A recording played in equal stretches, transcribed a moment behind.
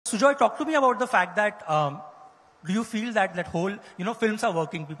Sujoy, talk to me about the fact that do you feel that whole, films are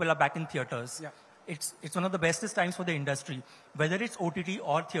working, people are back in theaters. Yeah. It's one of the bestest times for the industry. Whether it's OTT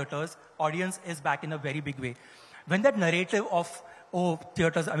or theaters, audience is back in a very big way. When that narrative of,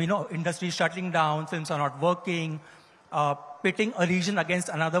 theaters, industry is shutting down, films are not working, pitting a region against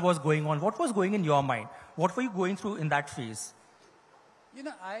another was going on, what was going in your mind? What were you going through in that phase?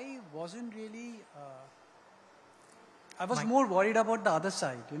 I wasn't really, I was more worried about the other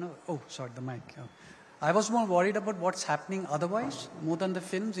side, Oh, sorry, the mic. I was more worried about what's happening otherwise, more than the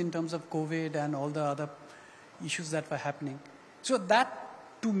films in terms of COVID and all the other issues that were happening. So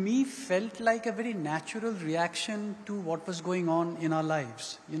that, to me, felt like a very natural reaction to what was going on in our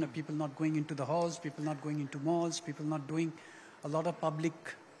lives. People not going into the halls, people not going into malls, people not doing a lot of public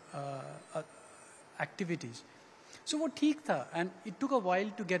activities. So what theek tha, and it took a while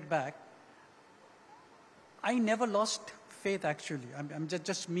to get back. I never lost faith, actually. I'm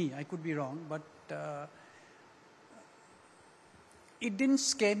just me. I could be wrong, but it didn't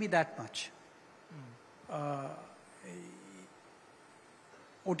scare me that much.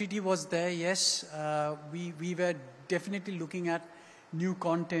 OTT was there, yes. We were definitely looking at new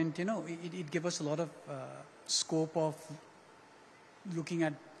content. It gave us a lot of scope of looking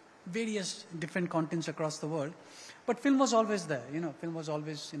at various different contents across the world. But film was always there, film was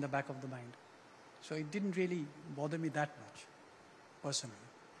always in the back of the mind. So it didn't really bother me that much, personally.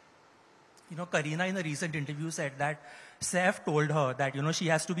 Kareena in a recent interview said that Saif told her that, she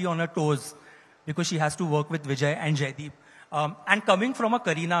has to be on her toes because she has to work with Vijay and Jaideep. And coming from a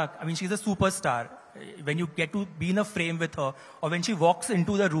Kareena, she's a superstar. When you get to be in a frame with her, or when she walks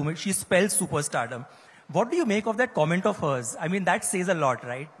into the room, she spells superstardom. What do you make of that comment of hers? That says a lot,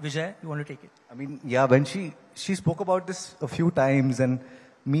 right? Vijay, you want to take it? Yeah, when she spoke about this a few times, and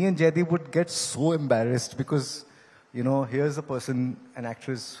me and Jaideep would get so embarrassed because, here's a person, an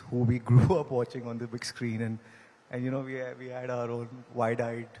actress who we grew up watching on the big screen, and we had our own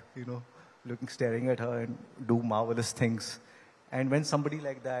wide-eyed, staring at her and do marvelous things. And when somebody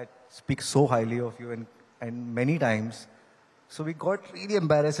like that speaks so highly of you and many times, so we got really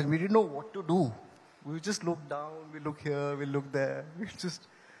embarrassed and we didn't know what to do. We just look down, we look here, we look there. We just,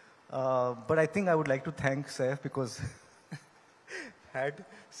 but I think I would like to thank Saif because had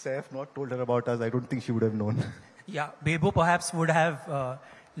Saif not told her about us, I don't think she would have known. Yeah, Bebo perhaps would have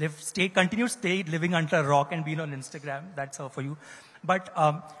stayed living under a rock and been on Instagram. That's her for you. But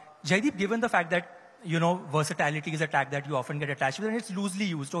Jaideep, given the fact that, versatility is a tag that you often get attached with, and it's loosely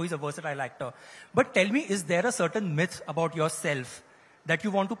used, he's a versatile actor. But tell me, is there a certain myth about yourself that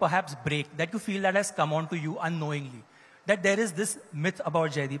you want to perhaps break, that you feel that has come on to you unknowingly? That there is this myth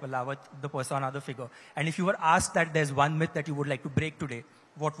about Jaideep Ahlawat, the persona, the figure. And if you were asked that there's one myth that you would like to break today,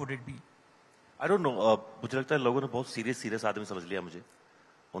 what would it be? I don't know. मुझे लगता है लोगों ने बहुत serious आदमी समझ लिया मुझे.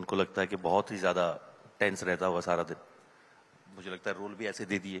 उनको लगता है कि बहुत ही ज़्यादा टेंस रहता हुआ सारा दिन. मुझे लगता है रोल भी ऐसे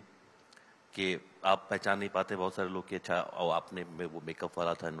दे दिए कि आप पहचान नहीं पाते बहुत सारे लोग कि अच्छा आपने वो मेकअप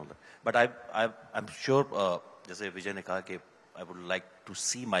वाला था इन्होंने. But I'm sure जैसे विजय ने कहा कि I would like to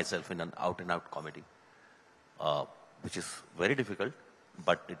see myself in an out-and-out comedy, which is very difficult,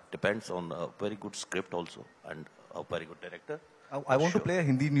 but it depends on a very good script also and a very good director. I want to play a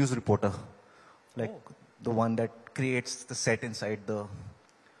Hindi news reporter, like the one that creates the set inside the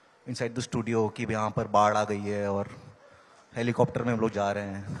studio कि यहाँ पर बाढ़ आ गई है और helicopter में हम लोग जा रहे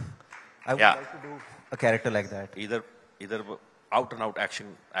हैं. I would like to do a character like that. Either out-and-out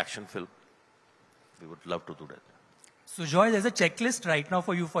action film. We would love to do that. Sujoy, there's a checklist right now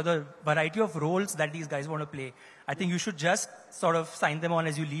for you for the variety of roles that these guys want to play. I think you should just sort of sign them on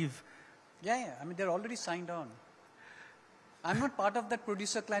as you leave. Yeah. They're already signed on. I'm not part of that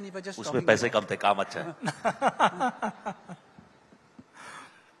producer clan. If I just उसमें पैसे कम थे, काम अच्छा है.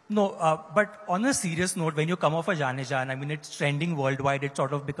 No, but on a serious note, when you come off a Jaane Jaan, it's trending worldwide. It's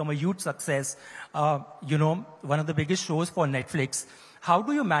sort of become a huge success. One of the biggest shows for Netflix. How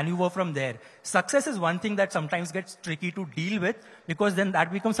do you maneuver from there? Success is one thing that sometimes gets tricky to deal with because then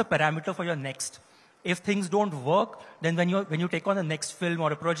that becomes a parameter for your next. If things don't work, then when you take on the next film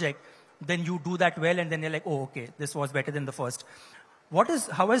or a project, then you do that well and then you're like, oh, okay, this was better than the first.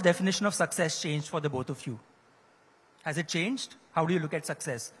 How has definition of success changed for the both of you? Has it changed? How do you look at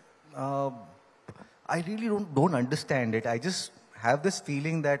success? I really don't understand it. I just have this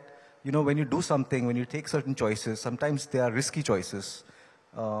feeling that, when you do something, when you take certain choices, sometimes they are risky choices.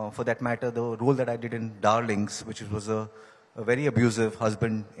 For that matter, the role that I did in Darlings, which was a very abusive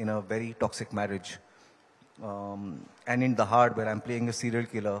husband in a very toxic marriage. And in The Hard, where I'm playing a serial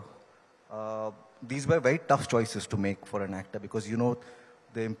killer, these were very tough choices to make for an actor because,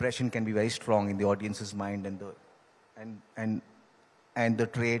 the impression can be very strong in the audience's mind and and the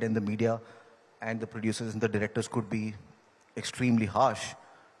trade and the media and the producers and the directors could be extremely harsh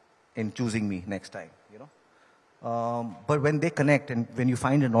in choosing me next time, you know. But when they connect and when you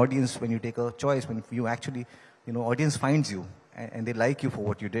find an audience, when you take a choice, when you actually, you know, audience finds you and they like you for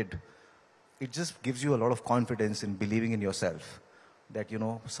what you did, it just gives you a lot of confidence in believing in yourself that, you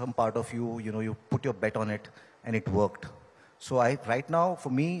know, some part of you, you know, you put your bet on it and it worked. So right now,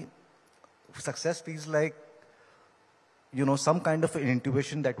 for me, success feels like, you know, some kind of an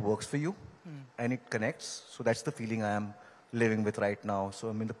intuition that works for you and it connects. So that's the feeling I am living with right now. So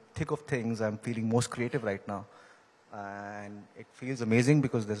I'm in the thick of things. I'm feeling most creative right now. And it feels amazing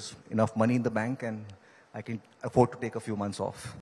because there's enough money in the bank and I can afford to take a few months off.